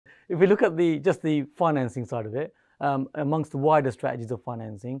if we look at just the financing side of it, amongst the wider strategies of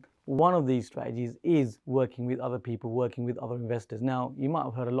financing, one of these strategies is working with other people, working with other investors. Now, you might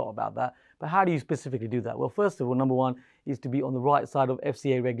have heard a lot about that, but how do you specifically do that? Well, first of all, number one is to be on the right side of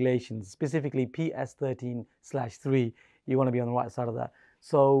FCA regulations, specifically PS13/3. You want to be on the right side of that.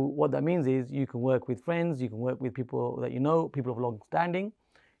 So what that means is you can work with friends, you can work with people that you know, people of long standing.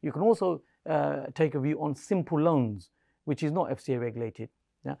 You can also take a view on simple loans, which is not FCA regulated.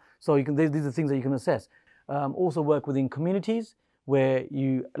 Yeah? So these are things that you can assess. Also work within communities where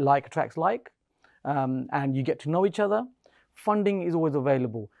you like attracts like, and you get to know each other. Funding is always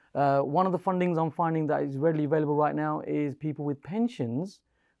available. One of the fundings I'm finding that is readily available right now is people with pensions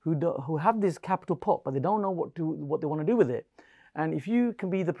who have this capital pot, but they don't know what they want to do with it. And if you can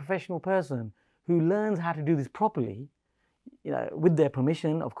be the professional person who learns how to do this properly, with their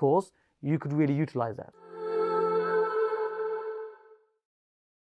permission, of course, you could really utilize that.